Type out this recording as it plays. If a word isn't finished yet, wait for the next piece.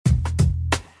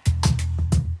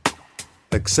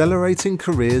Accelerating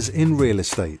Careers in Real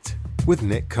Estate with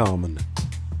Nick Carman.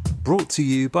 Brought to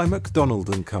you by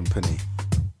McDonald & Company.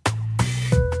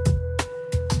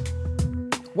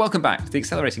 Welcome back to the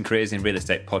Accelerating Careers in Real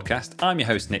Estate podcast. I'm your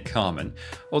host, Nick Carman,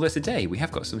 although today we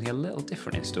have got something a little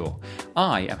different in store.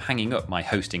 I am hanging up my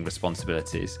hosting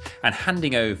responsibilities and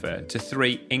handing over to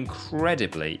three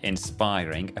incredibly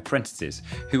inspiring apprentices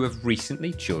who have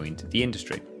recently joined the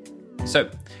industry.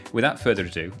 So, without further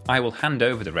ado, I will hand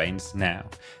over the reins now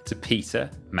to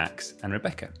Peter, Max and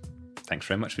Rebecca. Thanks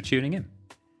very much for tuning in.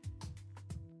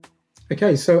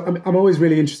 Okay, so I'm always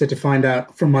really interested to find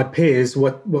out from my peers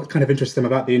what kind of interests them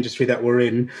about the industry that we're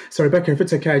in. So Rebecca, if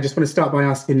it's okay, I just want to start by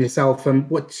asking yourself,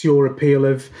 what's your appeal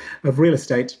of real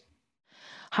estate?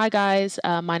 Hi guys,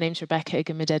 my name's Rebecca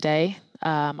Igumidede.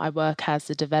 I work as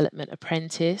the development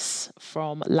apprentice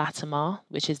from Latimer,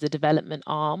 which is the development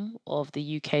arm of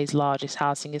the UK's largest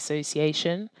housing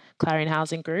association, Clarion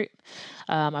Housing Group.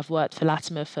 I've worked for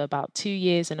Latimer for about 2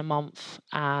 years and a month,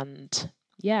 and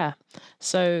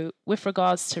so with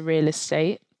regards to real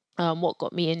estate, what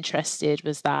got me interested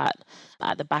was that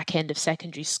at the back end of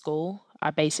secondary school, I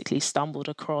basically stumbled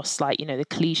across the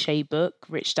cliche book,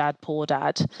 Rich Dad, Poor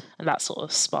Dad, and that sort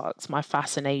of sparked my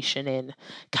fascination in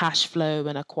cash flow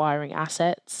and acquiring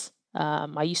assets.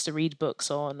 I used to read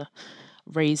books on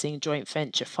raising joint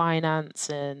venture finance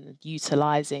and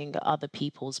utilizing other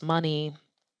people's money.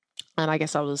 And I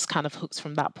guess I was kind of hooked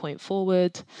from that point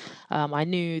forward. I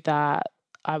knew that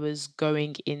I was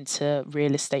going into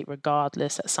real estate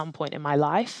regardless at some point in my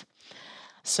life.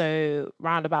 So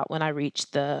round about when I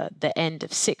reached the end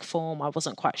of sixth form, I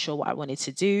wasn't quite sure what I wanted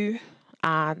to do,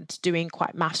 and doing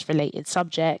quite maths related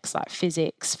subjects like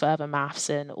physics, further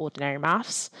maths and ordinary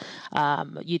maths.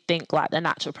 You'd think like the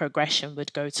natural progression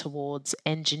would go towards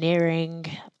engineering,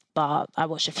 but I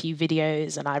watched a few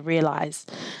videos and I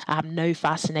realized I have no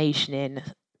fascination in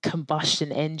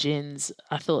combustion engines.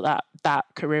 I thought that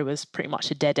career was pretty much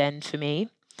a dead end for me.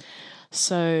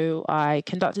 So I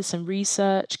conducted some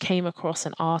research, came across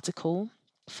an article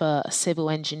for a civil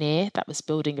engineer that was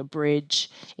building a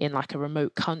bridge in like a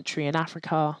remote country in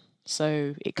Africa.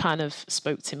 So it kind of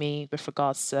spoke to me with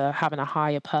regards to having a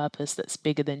higher purpose that's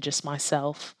bigger than just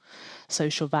myself,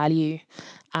 social value.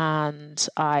 And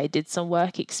I did some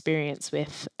work experience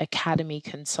with Academy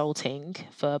Consulting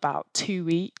for about 2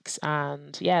 weeks.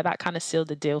 And that kind of sealed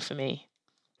the deal for me.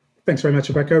 Thanks very much,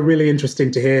 Rebecca. Really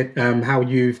interesting to hear how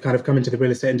you've kind of come into the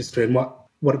real estate industry and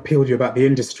what appealed you about the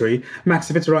industry. Max,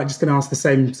 if it's all right, just going to ask the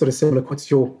same sort of similar, what's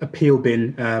your appeal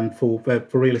been for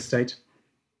real estate?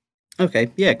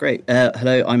 Okay, yeah, great.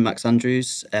 Hello, I'm Max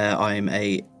Andrews. I'm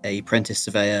a apprentice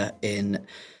surveyor in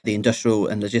the Industrial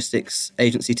and Logistics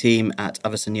Agency team at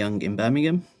Avison Young in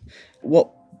Birmingham. What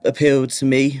appealed to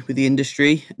me with the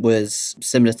industry was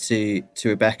similar to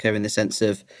Rebecca in the sense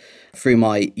of through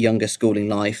my younger schooling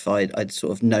life, I'd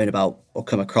sort of known about or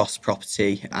come across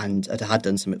property and I had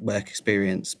done some work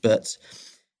experience. But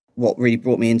what really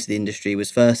brought me into the industry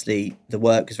was firstly, the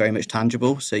work is very much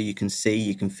tangible. So you can see,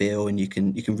 you can feel, and you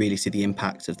can really see the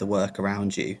impact of the work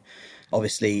around you.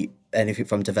 Obviously, anything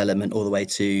from development all the way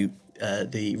to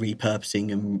the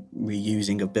repurposing and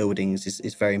reusing of buildings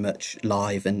is very much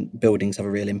live, and buildings have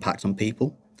a real impact on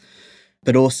people.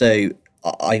 But also,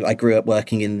 I grew up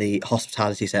working in the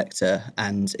hospitality sector,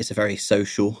 and it's a very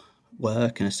social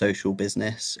work and a social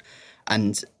business.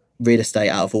 And real estate,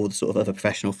 out of all the sort of other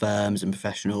professional firms and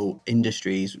professional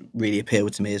industries, really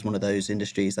appealed to me as one of those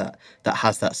industries that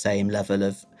has that same level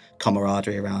of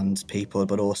camaraderie around people,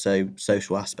 but also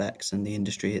social aspects, and the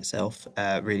industry itself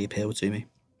really appealed to me.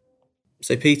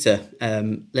 So Peter,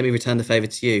 let me return the favour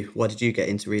to you. Why did you get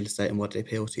into real estate and what did it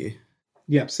appeal to you?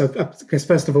 Yeah, so I guess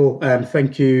first of all,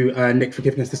 thank you, Nick, for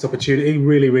giving us this opportunity.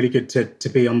 Really, really good to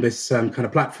be on this kind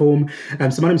of platform.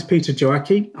 So my name is Peter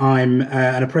Joachim. I'm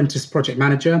an apprentice project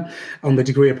manager on the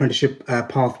degree apprenticeship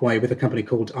pathway with a company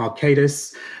called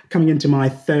Arcadis, coming into my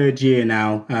third year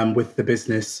now with the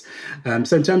business.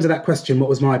 So in terms of that question, what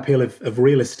was my appeal of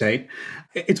real estate?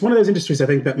 It's one of those industries, I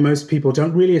think, that most people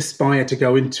don't really aspire to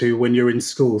go into when you're in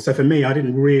school. So for me, I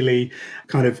didn't really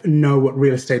kind of know what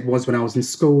real estate was when I was in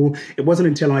school. It wasn't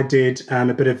until I did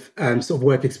a bit of sort of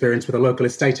work experience with a local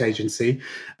estate agency.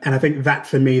 And I think that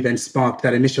for me then sparked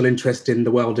that initial interest in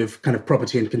the world of kind of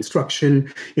property and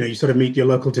construction. You know, you sort of meet your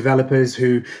local developers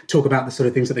who talk about the sort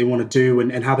of things that they want to do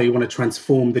and how they want to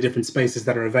transform the different spaces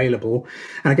that are available.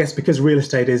 And I guess because real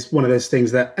estate is one of those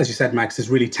things that, as you said, Max, is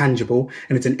really tangible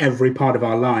and it's in every part of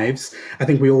our lives, I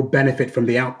think we all benefit from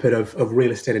the output of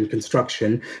real estate and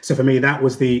construction. So for me, that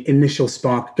was the initial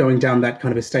spark, going down that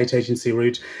kind of estate agency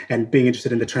route and being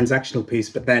interested in the transactional piece,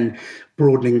 but then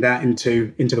broadening that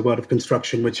into the world of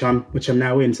construction, which I'm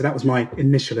now in. So that was my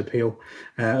initial appeal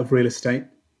of real estate.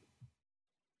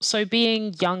 So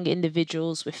being young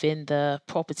individuals within the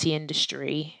property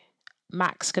industry,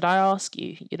 Max, could I ask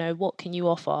you, what can you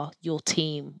offer your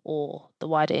team or the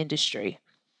wider industry?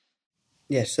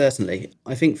 Yes, certainly.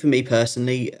 I think for me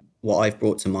personally, what I've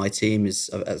brought to my team is,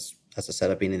 as I said,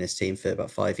 I've been in this team for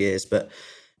about 5 years, but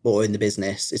more in the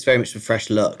business, it's very much a fresh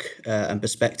look and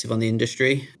perspective on the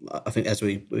industry. I think, as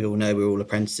we all know, we're all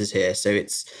apprentices here, so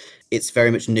it's very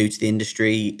much new to the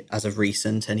industry as of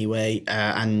recent, anyway,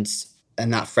 and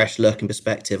that fresh look and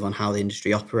perspective on how the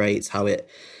industry operates, how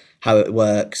it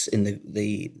works in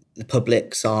the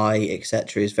public's eye,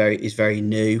 etc., is very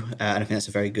new, and I think that's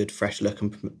a very good fresh look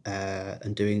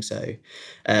and doing so.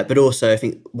 But also, I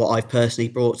think what I've personally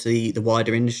brought to the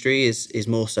wider industry is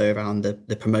more so around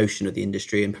the promotion of the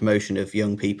industry and promotion of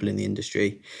young people in the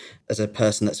industry. As a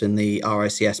person that's in the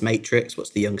RICS Matrix,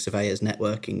 what's the Young Surveyors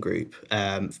Networking Group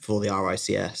for the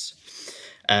RICS.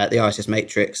 The RICS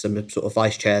Matrix, I'm a sort of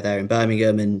vice chair there in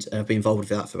Birmingham, and I've been involved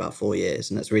with that for about 4 years.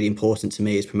 And that's really important to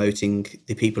me, is promoting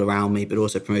the people around me, but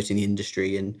also promoting the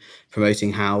industry and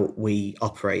promoting how we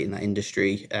operate in that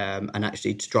industry, and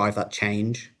actually to drive that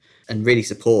change and really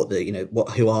support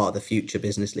who are the future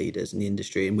business leaders in the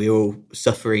industry. And we're all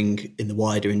suffering in the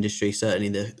wider industry, certainly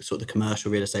in the sort of the commercial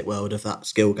real estate world, of that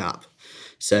skill gap.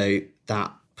 So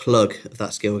that plug of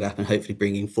that skill gap and hopefully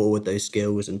bringing forward those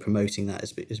skills and promoting that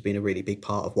has been a really big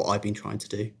part of what I've been trying to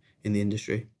do in the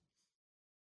industry.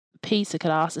 Peter,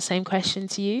 could I ask the same question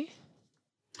to you?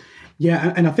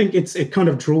 Yeah, and I think it kind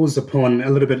of draws upon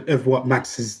a little bit of what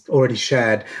Max has already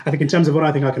shared. I think in terms of what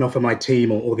I think I can offer my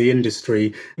team or the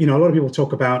industry, a lot of people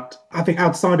talk about, I think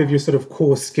outside of your sort of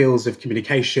core skills of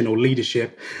communication or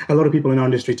leadership, a lot of people in our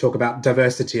industry talk about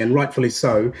diversity, and rightfully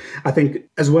so. I think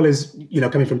as well as,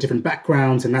 coming from different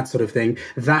backgrounds and that sort of thing,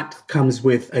 that comes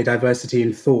with a diversity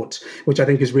in thought, which I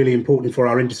think is really important for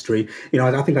our industry.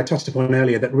 I think I touched upon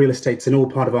earlier that real estate's an all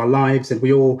part of our lives, and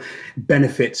we all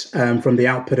benefit from the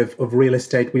output of real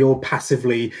estate. We all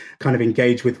passively kind of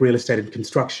engage with real estate and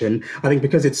construction. I think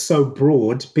because it's so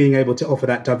broad, being able to offer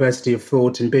that diversity of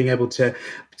thought and being able to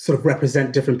sort of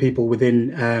represent different people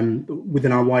within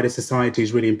our wider society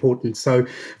is really important. So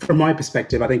from my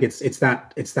perspective, I think it's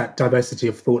that diversity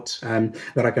of thought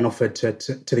that I can offer to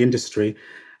the industry.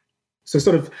 So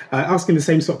sort of asking the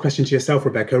same sort of question to yourself,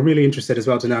 Rebecca, really interested as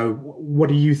well to know, what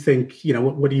do you think,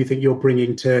 what do you think you're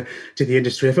bringing to the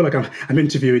industry? I feel like I'm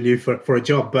interviewing you for a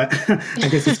job, but I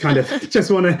guess it's kind of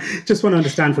just want to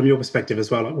understand from your perspective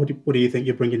as well. Like, what do you think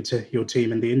you're bringing to your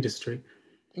team and the industry?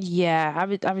 Yeah,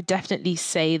 I would definitely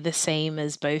say the same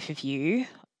as both of you.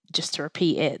 Just to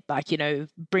repeat it,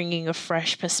 bringing a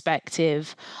fresh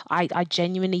perspective. I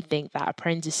genuinely think that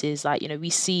apprentices, we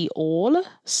see all.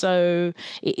 So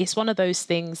it's one of those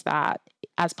things that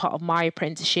as part of my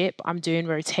apprenticeship, I'm doing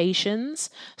rotations.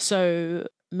 So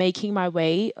making my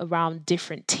way around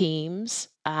different teams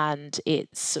and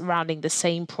it's surrounding the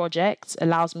same project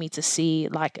allows me to see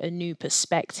a new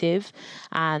perspective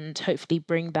and hopefully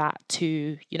bring that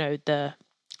to,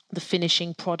 the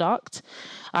finishing product.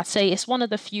 I'd say it's one of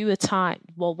the fewest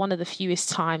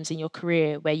times in your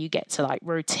career where you get to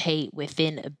rotate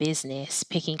within a business,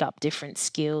 picking up different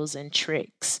skills and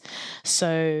tricks.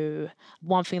 So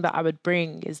one thing that I would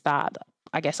bring is that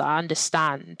I guess I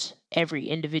understand every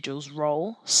individual's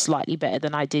role slightly better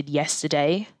than I did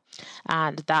yesterday.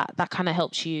 And that kind of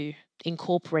helps you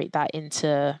incorporate that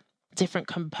into different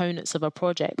components of a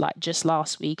project. Like just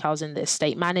last week, I was in the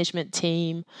estate management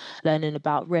team, learning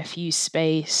about refuse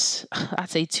space. I'd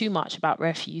say too much about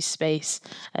refuse space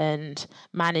and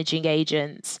managing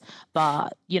agents,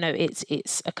 but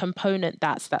it's a component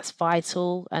that's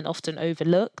vital and often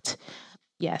overlooked.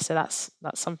 Yeah, so that's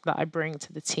something that I bring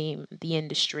to the team, the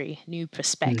industry, new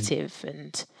perspective,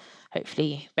 and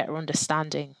hopefully better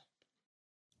understanding.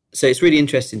 So it's really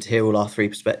interesting to hear all our three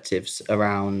perspectives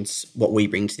around what we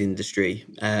bring to the industry.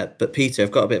 But Peter,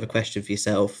 I've got a bit of a question for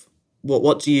yourself.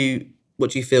 What do you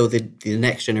feel the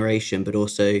next generation, but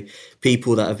also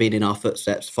people that have been in our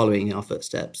footsteps, following in our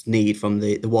footsteps, need from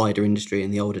the wider industry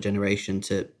and the older generation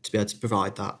to be able to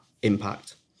provide that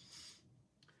impact?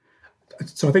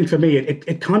 So I think for me,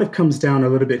 it kind of comes down a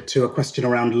little bit to a question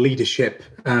around leadership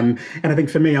And I think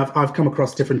for me, I've come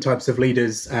across different types of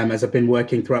leaders as I've been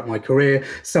working throughout my career.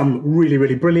 Some really,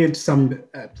 really brilliant, some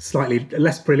slightly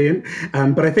less brilliant.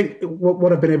 But I think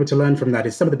what I've been able to learn from that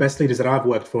is some of the best leaders that I've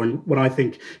worked for, and what I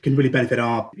think can really benefit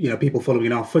our, people following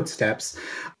in our footsteps,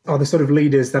 are the sort of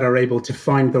leaders that are able to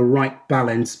find the right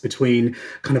balance between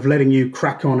kind of letting you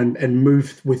crack on and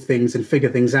move with things and figure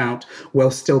things out while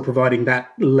still providing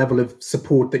that level of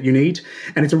support that you need.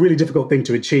 And it's a really difficult thing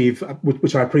to achieve,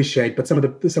 which I appreciate. But some of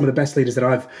the best leaders that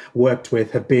I've worked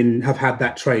with have had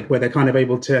that trait where they're kind of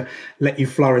able to let you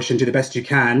flourish and do the best you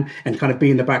can and kind of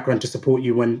be in the background to support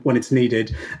you when it's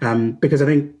needed. Because I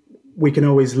think we can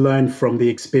always learn from the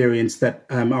experience that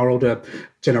our older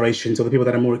generations or the people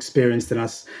that are more experienced than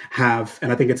us have.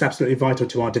 And I think it's absolutely vital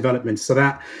to our development. So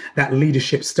that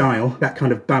leadership style, that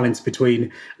kind of balance between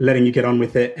letting you get on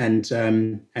with it and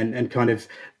kind of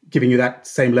giving you that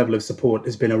same level of support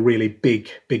has been a really big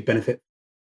benefit.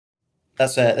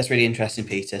 That's really interesting,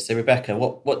 Peter. So Rebecca,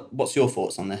 what's your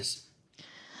thoughts on this?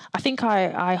 I think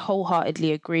I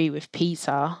wholeheartedly agree with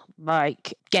Peter,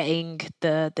 like getting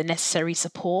the necessary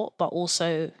support, but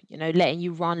also, letting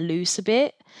you run loose a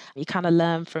bit. You kind of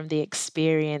learn from the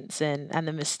experience and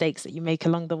the mistakes that you make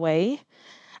along the way,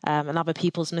 and other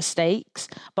people's mistakes.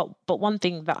 But one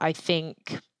thing that I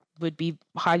think would be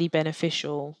highly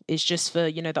beneficial is just for,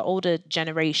 the older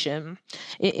generation.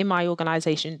 In my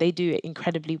organization, they do it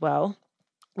incredibly well,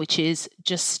 which is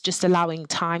just allowing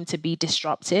time to be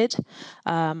disrupted.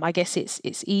 I guess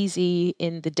it's easy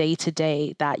in the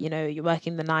day-to-day that, you're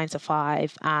working the 9 to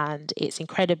 5 and it's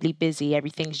incredibly busy,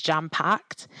 everything's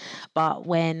jam-packed. But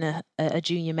when a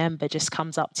junior member just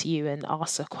comes up to you and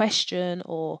asks a question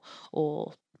or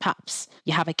perhaps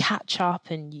you have a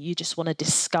catch-up and you just want to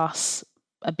discuss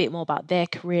a bit more about their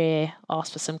career,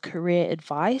 ask for some career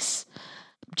advice,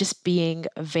 just being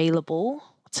available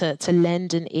to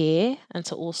lend an ear and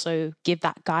to also give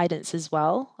that guidance as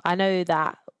well. I know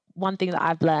that one thing that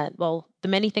I've learned, the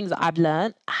many things that I've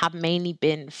learned have mainly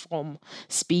been from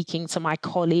speaking to my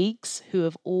colleagues who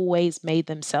have always made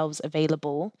themselves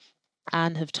available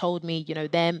and have told me,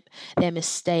 their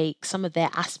mistakes, some of their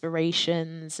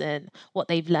aspirations and what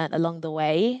they've learned along the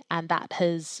way. And that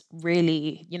has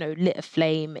really, lit a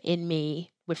flame in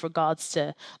me with regards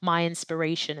to my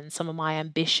inspiration and some of my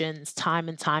ambitions time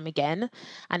and time again.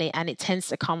 And it tends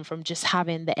to come from just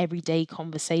having the everyday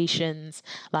conversations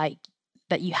like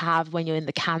that you have when you're in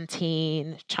the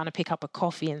canteen trying to pick up a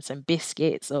coffee and some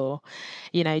biscuits, or,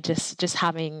 just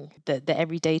having the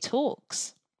everyday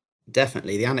talks.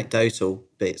 Definitely. The anecdotal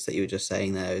bits that you were just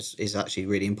saying there is actually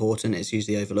really important. It's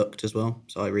usually overlooked as well.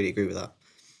 So I really agree with that.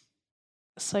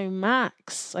 So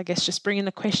Max, I guess just bringing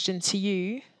the question to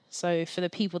you. So for the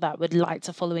people that would like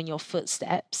to follow in your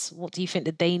footsteps, what do you think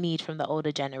that they need from the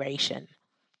older generation?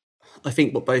 I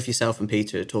think what both yourself and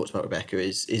Peter had talked about, Rebecca,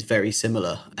 is very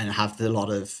similar and have a lot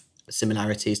of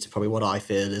similarities to probably what I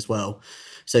feel as well.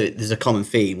 So there's a common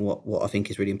theme, what I think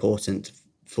is really important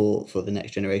for the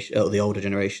next generation or the older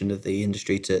generation of the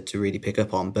industry to really pick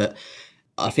up on. But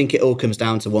I think it all comes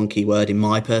down to one key word in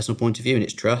my personal point of view, and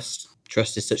it's trust.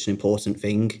 Trust is such an important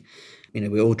thing.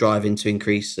 We're all driving to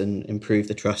increase and improve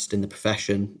the trust in the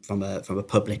profession from a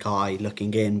public eye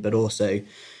looking in, but also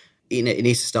it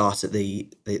needs to start at the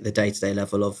day-to-day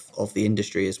level of the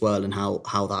industry as well, and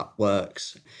how that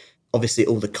works. Obviously,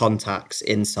 all the contacts,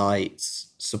 insights,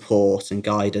 support and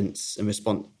guidance and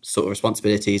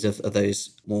responsibilities of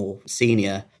those more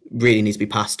senior really need to be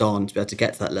passed on to be able to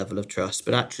get to that level of trust.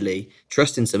 But actually,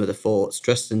 trust in some of the thoughts,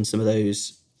 trust in some of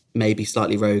those maybe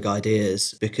slightly rogue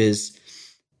ideas, because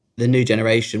the new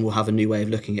generation will have a new way of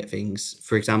looking at things.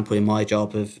 For example, in my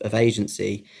job of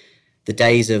agency, the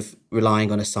days of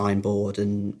relying on a signboard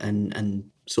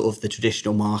and sort of the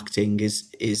traditional marketing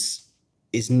is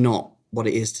not what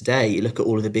it is today. You look at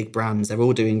all of the big brands, they're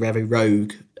all doing very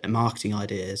rogue marketing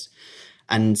ideas.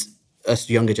 And us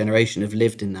younger generation have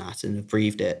lived in that and have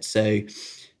breathed it. So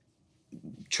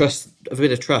a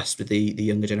bit of trust with the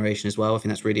younger generation as well. I think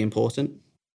that's really important.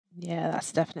 Yeah,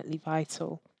 that's definitely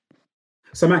vital.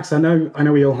 So Max, I know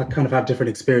we all kind of have different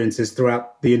experiences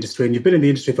throughout the industry, and you've been in the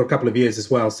industry for a couple of years as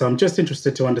well. So I'm just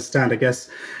interested to understand, I guess,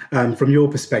 from your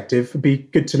perspective, it'd be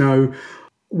good to know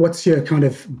what's your kind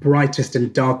of brightest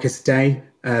and darkest day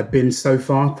been so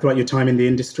far throughout your time in the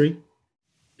industry?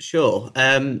 Sure.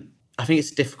 I think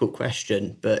it's a difficult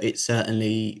question, but it's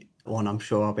certainly one I'm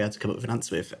sure I'll be able to come up with an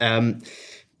answer with.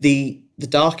 The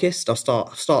darkest, I'll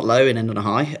start low and end on a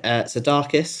high. So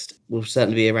darkest will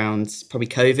certainly be around probably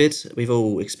COVID. We've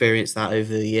all experienced that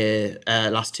over the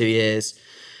last 2 years.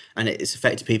 and it's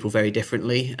affected people very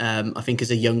differently. I think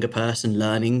as a younger person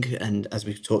learning, and as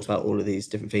we've talked about all of these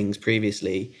different things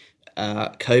previously,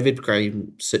 COVID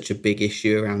became such a big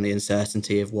issue around the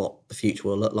uncertainty of what the future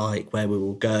will look like, where we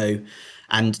will go.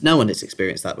 And no one has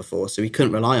experienced that before. So we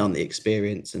couldn't rely on the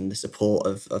experience and the support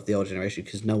of the older generation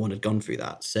because no one had gone through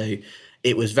that. So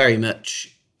it was very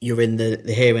much, you're in the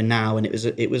here and now. And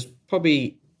it was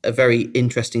probably a very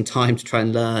interesting time to try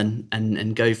and learn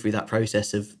and go through that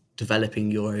process of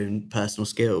developing your own personal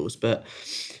skills. But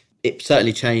it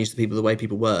certainly changed the way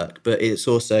people work. But it's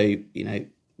also,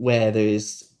 where there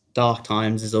is dark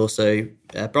times, there's also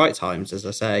bright times, as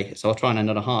I say. So I'll try and end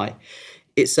on a high.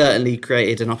 It certainly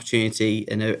created an opportunity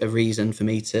and a reason for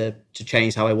me to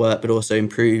change how I work, but also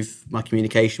improve my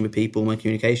communication with people, my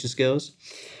communication skills.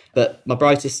 But my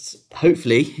brightest,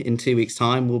 hopefully, in 2 weeks'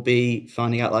 time, will be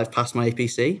finding out that I've passed my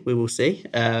APC. We will see.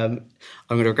 I'm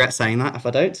going to regret saying that if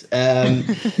I don't.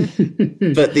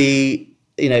 But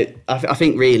I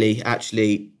think really,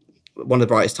 actually, one of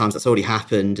the brightest times that's already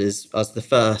happened is as the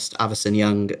first Avison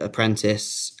Young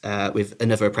apprentice with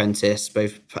another apprentice,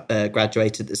 both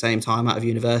graduated at the same time out of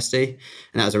university.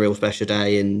 And that was a real special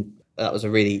day. And that was a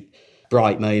really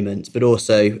bright moment. But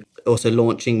also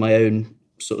launching my own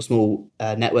sort of small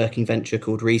networking venture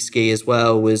called Reski as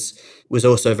well was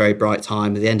also a very bright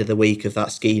time. At the end of the week of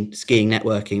that skiing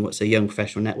networking, what's a young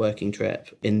professional networking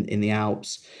trip in the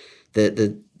Alps,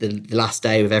 the last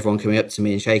day with everyone coming up to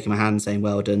me and shaking my hand saying,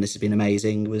 well done, this has been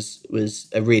amazing, was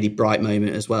a really bright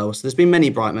moment as well. So there's been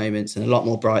many bright moments and a lot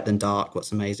more bright than dark.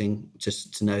 What's amazing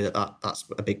just to know that's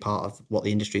a big part of what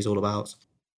the industry is all about.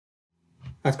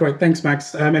 That's great. Thanks,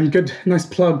 Max. And nice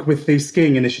plug with the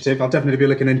skiing initiative. I'll definitely be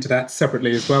looking into that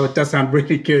separately as well. It does sound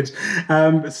really good.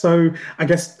 So I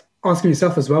guess asking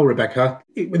yourself as well, Rebecca,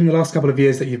 within the last couple of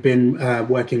years that you've been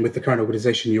working with the current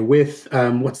organisation you're with,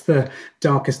 what's the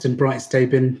darkest and brightest day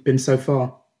been so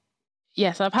far?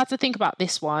 Yes, I've had to think about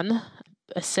this one,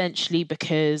 essentially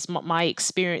because my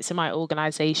experience in my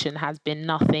organisation has been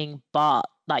nothing but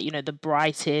the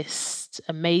brightest,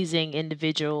 amazing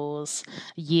individuals,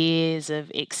 years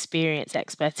of experience,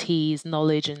 expertise,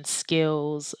 knowledge and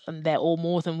skills, and they're all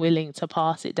more than willing to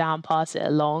pass it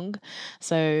along.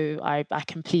 So I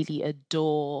completely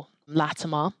adore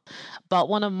Latimer. But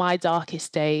one of my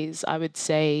darkest days, I would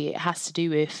say, has to do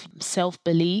with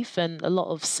self-belief and a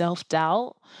lot of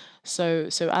self-doubt. So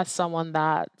as someone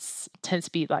that tends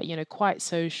to be quite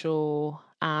social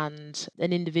and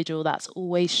an individual that's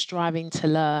always striving to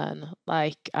learn,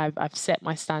 I've set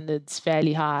my standards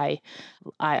fairly high.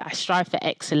 I strive for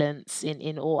excellence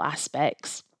in all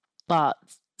aspects, but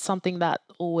something that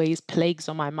always plagues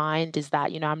on my mind is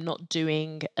that I'm not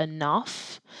doing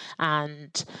enough,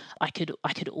 and I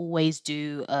could always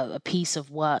do a piece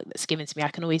of work that's given to me. I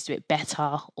can always do it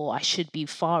better, or I should be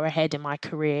far ahead in my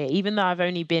career. Even though I've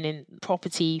only been in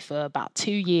property for about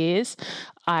 2 years,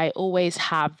 I always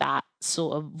have that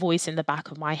sort of voice in the back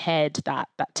of my head that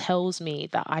tells me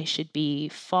that I should be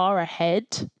far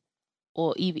ahead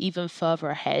or even further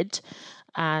ahead,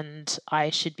 and I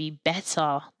should be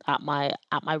better at my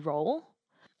role.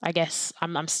 I guess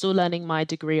I'm still learning my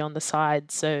degree on the side,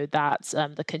 so that's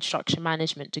the construction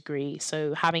management degree.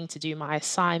 So having to do my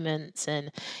assignments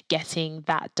and getting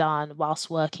that done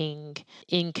whilst working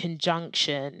in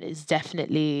conjunction is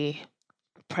definitely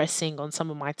pressing on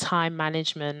some of my time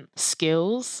management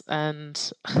skills,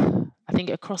 and I think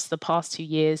across the past 2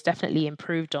 years definitely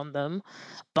improved on them,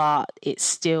 but it's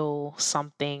still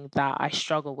something that I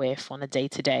struggle with on a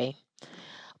day-to-day.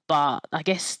 But I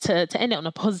guess to end it on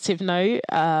a positive note,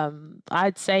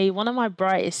 I'd say one of my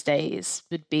brightest days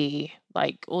would be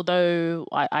although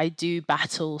I do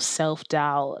battle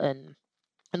self-doubt and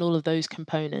all of those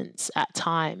components at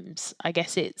times, I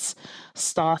guess it's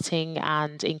starting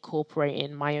and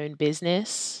incorporating my own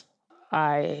business.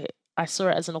 I saw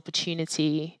it as an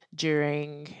opportunity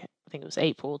during, I think it was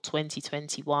April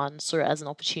 2021, saw it as an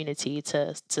opportunity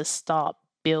to start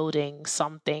building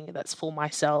something that's for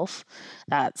myself,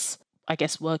 that's, I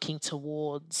guess, working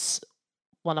towards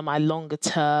one of my longer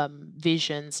term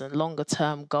visions and longer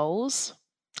term goals.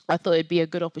 I thought it'd be a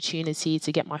good opportunity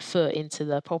to get my foot into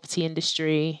the property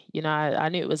industry. I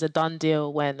knew it was a done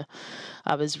deal when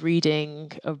I was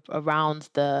reading around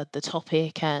the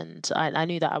topic, and I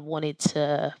knew that I wanted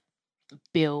to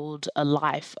build a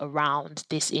life around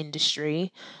this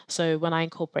industry. So when I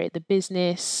incorporated the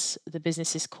business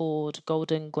is called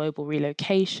Golden Global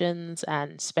Relocations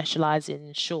and specialize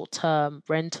in short-term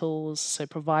rentals, so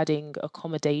providing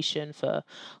accommodation for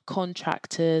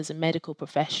contractors and medical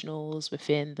professionals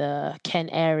within the Kent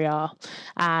area.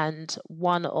 And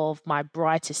one of my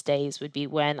brightest days would be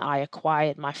when I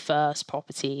acquired my first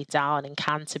property down in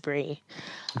Canterbury.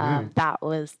 That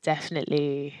was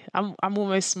definitely, I'm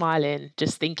almost smiling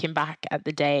just thinking back at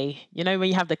the day, when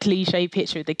you have the cliche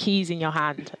picture with the keys in your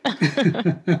hand.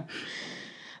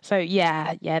 So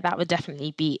yeah, that would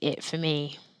definitely be it for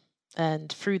me.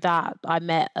 And through that, I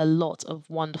met a lot of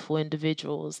wonderful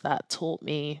individuals that taught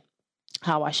me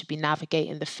how I should be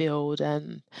navigating the field.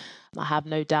 And I have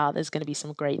no doubt there's going to be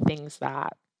some great things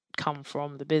that come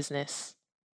from the business.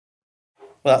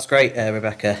 Well, that's great,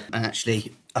 Rebecca. And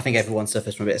actually, I think everyone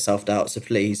suffers from a bit of self-doubt. So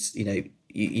please, you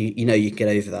can get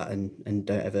over that and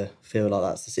don't ever feel like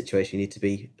that's the situation you need to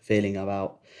be feeling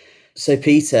about. So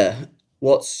Peter,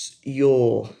 what's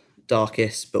your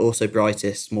darkest, but also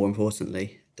brightest, more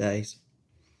importantly, days?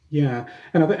 Yeah,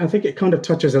 and I think it kind of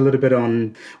touches a little bit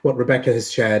on what Rebecca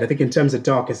has shared. I think in terms of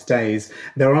darkest days,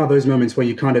 there are those moments where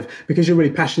you kind of, because you're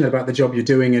really passionate about the job you're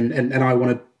doing and I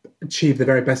want to achieve the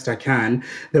very best I can,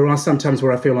 there are some times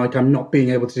where I feel like I'm not being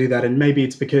able to do that. And maybe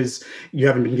it's because you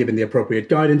haven't been given the appropriate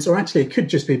guidance, or actually it could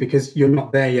just be because you're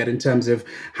not there yet in terms of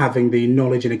having the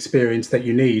knowledge and experience that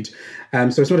you need.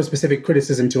 So it's not a specific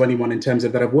criticism to anyone in terms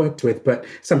of that I've worked with, but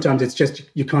sometimes it's just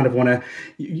you kind of want to,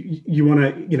 you want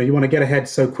to get ahead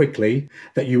so quickly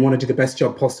that you want to do the best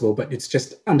job possible, but it's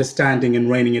just understanding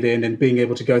and reining it in and being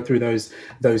able to go through those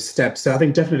steps. So I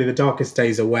think definitely the darkest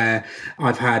days are where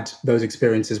I've had those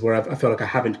experiences where I feel like I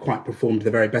haven't quite performed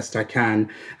the very best I can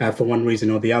for one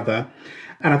reason or the other.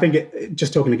 And I think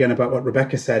just talking again about what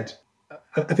Rebecca said,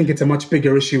 I think it's a much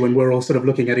bigger issue when we're all sort of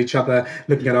looking at each other,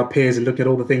 looking at our peers and looking at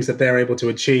all the things that they're able to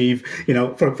achieve.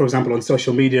 For example, on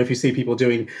social media, if you see people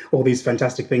doing all these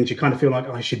fantastic things, you kind of feel like,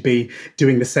 I should be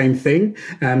doing the same thing.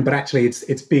 But actually,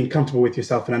 it's being comfortable with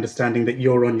yourself and understanding that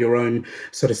you're on your own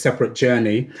sort of separate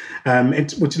journey,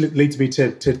 which leads me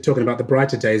to talking about the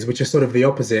brighter days, which are sort of the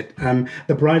opposite.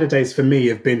 The brighter days for me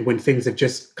have been when things have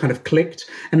just kind of clicked,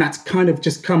 and that's kind of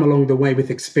just come along the way with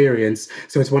experience.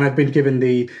 So it's when I've been given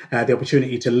the opportunity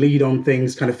to lead on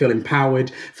things, kind of feel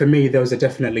empowered. For me, those are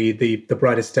definitely the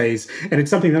brightest days. And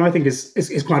it's something that I think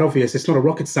is quite obvious. It's not a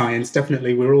rocket science.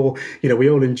 Definitely, we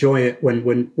all enjoy it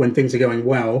when things are going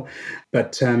well.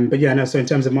 But yeah, no. So in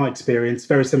terms of my experience,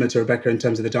 very similar to Rebecca in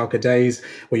terms of the darker days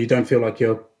where you don't feel like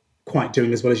you're quite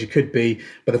doing as well as you could be.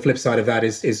 But the flip side of that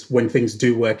is when things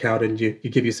do work out and you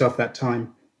give yourself that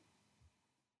time.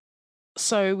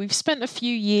 So we've spent a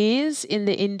few years in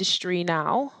the industry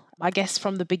now. I guess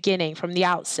from the beginning, from the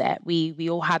outset, we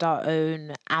all had our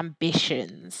own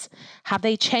ambitions. Have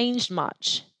they changed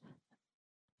much?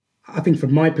 I think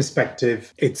from my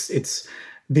perspective, it's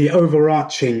the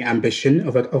overarching ambition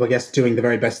of I guess, doing the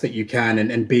very best that you can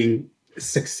and being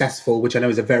successful, which I know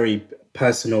is a very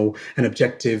personal and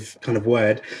objective kind of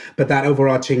word. But that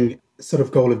overarching sort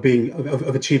of goal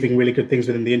of achieving really good things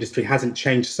within the industry hasn't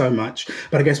changed so much.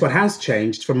 But I guess what has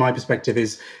changed from my perspective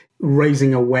is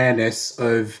raising awareness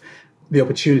of the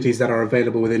opportunities that are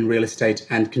available within real estate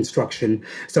and construction.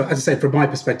 So as I said, from my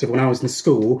perspective, when I was in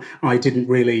school, I didn't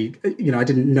really, I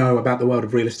didn't know about the world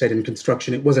of real estate and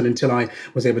construction. It wasn't until I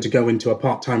was able to go into a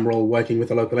part-time role working with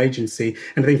a local agency.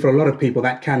 And I think for a lot of people,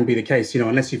 that can be the case,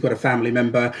 unless you've got a family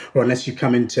member or unless you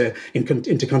come into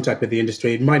contact with the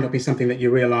industry, it might not be something that you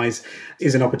realize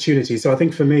is an opportunity. So I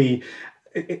think for me,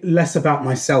 less about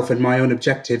myself and my own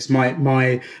objectives.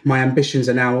 My ambitions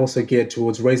are now also geared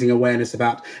towards raising awareness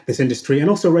about this industry and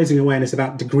also raising awareness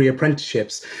about degree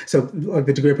apprenticeships. So like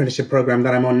the degree apprenticeship program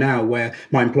that I'm on now, where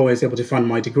my employer is able to fund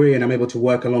my degree and I'm able to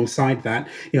work alongside that,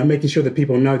 making sure that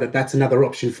people know that that's another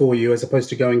option for you as opposed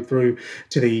to going through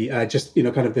to the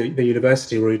kind of the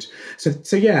university route.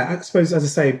 So yeah, I suppose, as I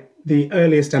say, the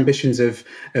earliest ambitions of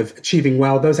achieving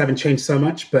well, those haven't changed so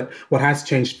much, but what has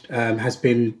changed has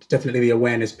been definitely the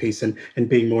awareness piece and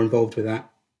being more involved with that.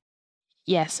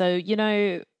 Yeah, so,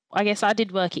 I guess I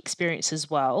did work experience as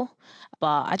well,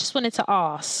 but I just wanted to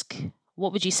ask,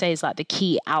 what would you say is like the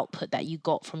key output that you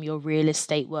got from your real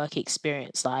estate work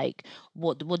experience? Like,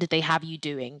 what did they have you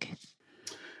doing?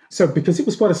 So because it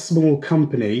was quite a small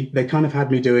company, they kind of had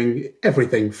me doing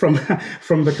everything from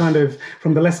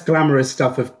the less glamorous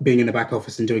stuff of being in the back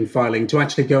office and doing filing to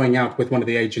actually going out with one of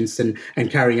the agents and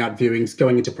carrying out viewings,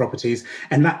 going into properties.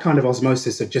 And that kind of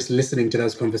osmosis of just listening to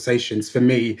those conversations for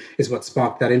me is what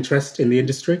sparked that interest in the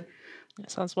industry. That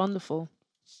sounds wonderful.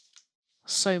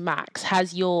 So Max,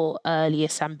 has your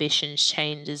earliest ambitions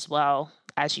changed as well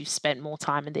as you've spent more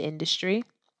time in the industry?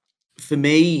 For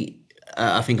me,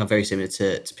 I think I'm very similar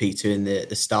to Peter in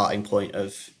the starting point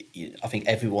of, I think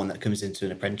everyone that comes into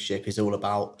an apprenticeship is all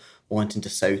about wanting to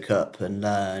soak up and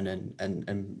learn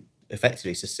and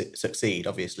effectively succeed,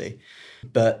 obviously.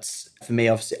 But for me,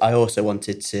 obviously, I also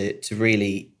wanted to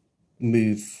really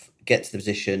get to the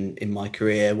position in my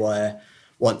career where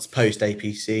once post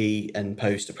APC and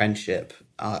post apprenticeship,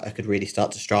 I could really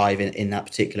start to strive in that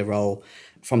particular role.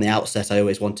 From the outset, I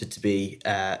always wanted to be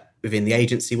within the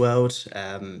agency world.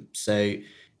 So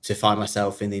to find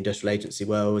myself in the industrial agency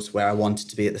world where I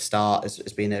wanted to be at the start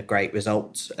has been a great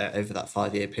result over that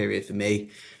 5-year period for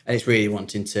me. And it's really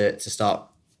wanting to start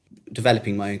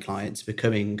developing my own clients,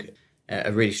 becoming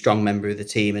a really strong member of the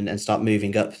team and start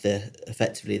moving up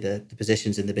the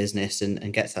positions in the business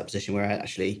and get to that position where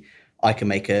I can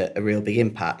make a real big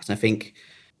impact. And I think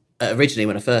originally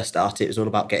when I first started, it was all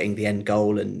about getting the end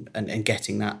goal and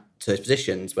getting that to those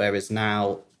positions, whereas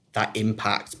now that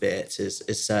impact bit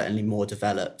is certainly more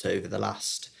developed over the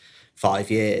last 5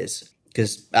 years.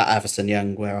 Because at Avison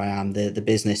Young, where I am, the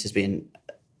business has been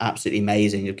absolutely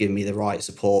amazing. You've given me the right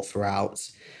support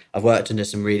throughout. I've worked under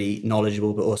some really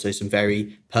knowledgeable, but also some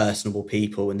very personable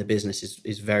people, and the business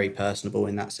is very personable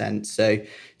in that sense. So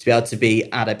to be able to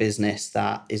be at a business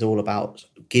that is all about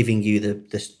giving you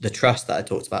the trust that I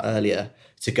talked about earlier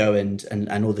to go and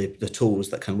all the tools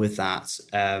that come with that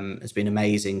has been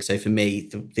amazing. So for me,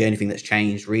 the only thing that's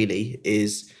changed really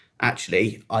is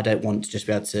actually I don't want to just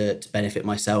be able to benefit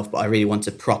myself, but I really want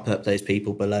to prop up those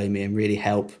people below me and really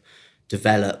help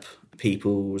develop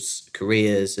people's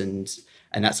careers, and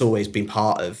that's always been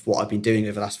part of what I've been doing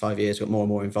over the last 5 years. Got more and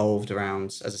more involved around,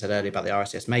 as I said earlier, about the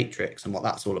RICS matrix and what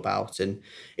that's all about. And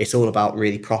it's all about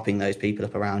really propping those people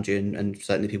up around you and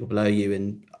certainly people below you.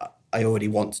 And I already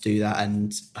want to do that.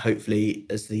 And hopefully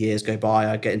as the years go by,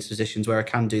 I get into positions where I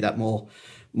can do that more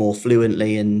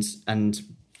fluently and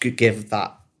give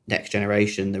that next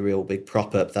generation the real big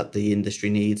prop up that the industry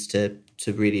needs to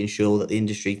really ensure that the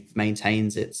industry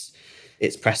maintains its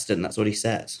precedent. That's what he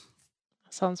said.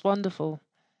 Sounds wonderful.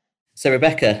 So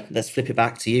Rebecca, let's flip it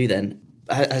back to you then.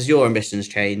 Has your ambitions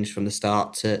changed from the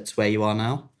start to where you are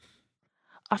now?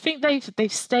 I think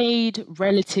they've stayed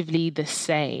relatively the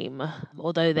same,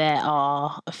 although there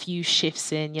are a few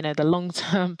shifts in, the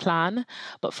long-term plan.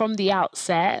 But from the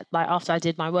outset, like after I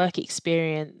did my work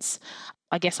experience,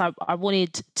 I guess I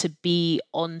wanted to be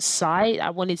on site.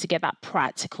 I wanted to get that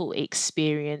practical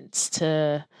experience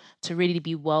to really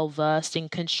be well versed in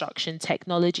construction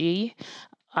technology.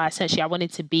 Essentially, I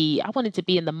wanted to be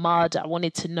in the mud. I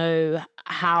wanted to know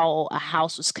how a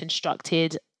house was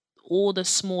constructed, all the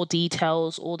small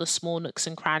details, all the small nooks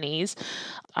and crannies.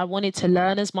 I wanted to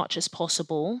learn as much as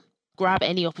possible, grab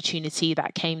any opportunity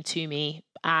that came to me,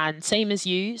 and same as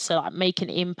you, so like make an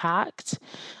impact,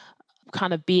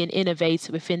 kind of be an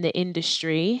innovator within the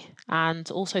industry, and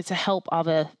also to help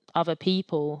other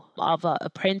people, other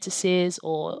apprentices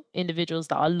or individuals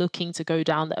that are looking to go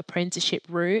down the apprenticeship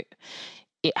route.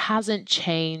 It hasn't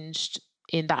changed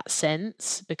in that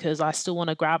sense because I still want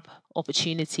to grab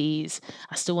opportunities.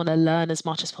 I still want to learn as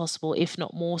much as possible, if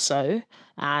not more so.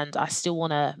 And I still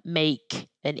want to make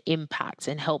an impact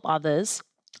and help others.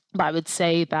 But I would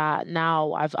say that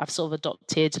now I've sort of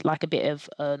adopted like a bit of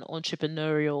an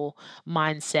entrepreneurial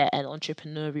mindset and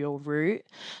entrepreneurial route.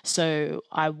 So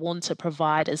I want to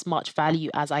provide as much value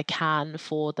as I can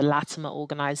for the Latimer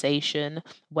organization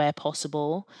where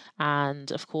possible.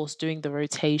 And of course, doing the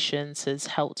rotations has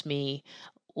helped me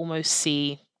almost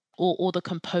see all the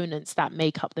components that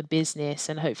make up the business,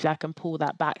 and hopefully I can pull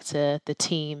that back to the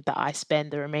team that I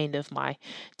spend the remainder of my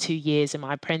 2 years in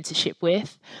my apprenticeship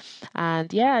with.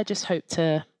 And yeah, I just hope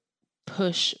to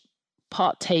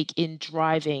partake in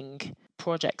driving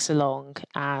projects along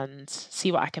and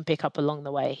see what I can pick up along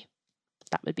the way.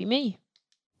 That would be me.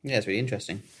 Yeah, it's really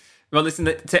interesting. Well, listen,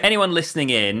 to anyone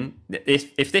listening in,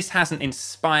 if this hasn't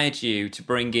inspired you to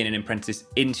bring in an apprentice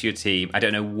into your team, I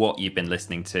don't know what you've been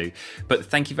listening to. But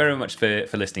thank you very much for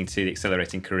listening to the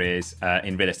Accelerating Careers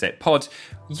in Real Estate pod,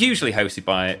 usually hosted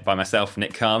by myself,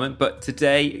 Nick Carman. But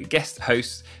today, guest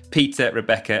hosts Peter,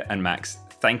 Rebecca and Max.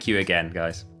 Thank you again,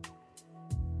 guys.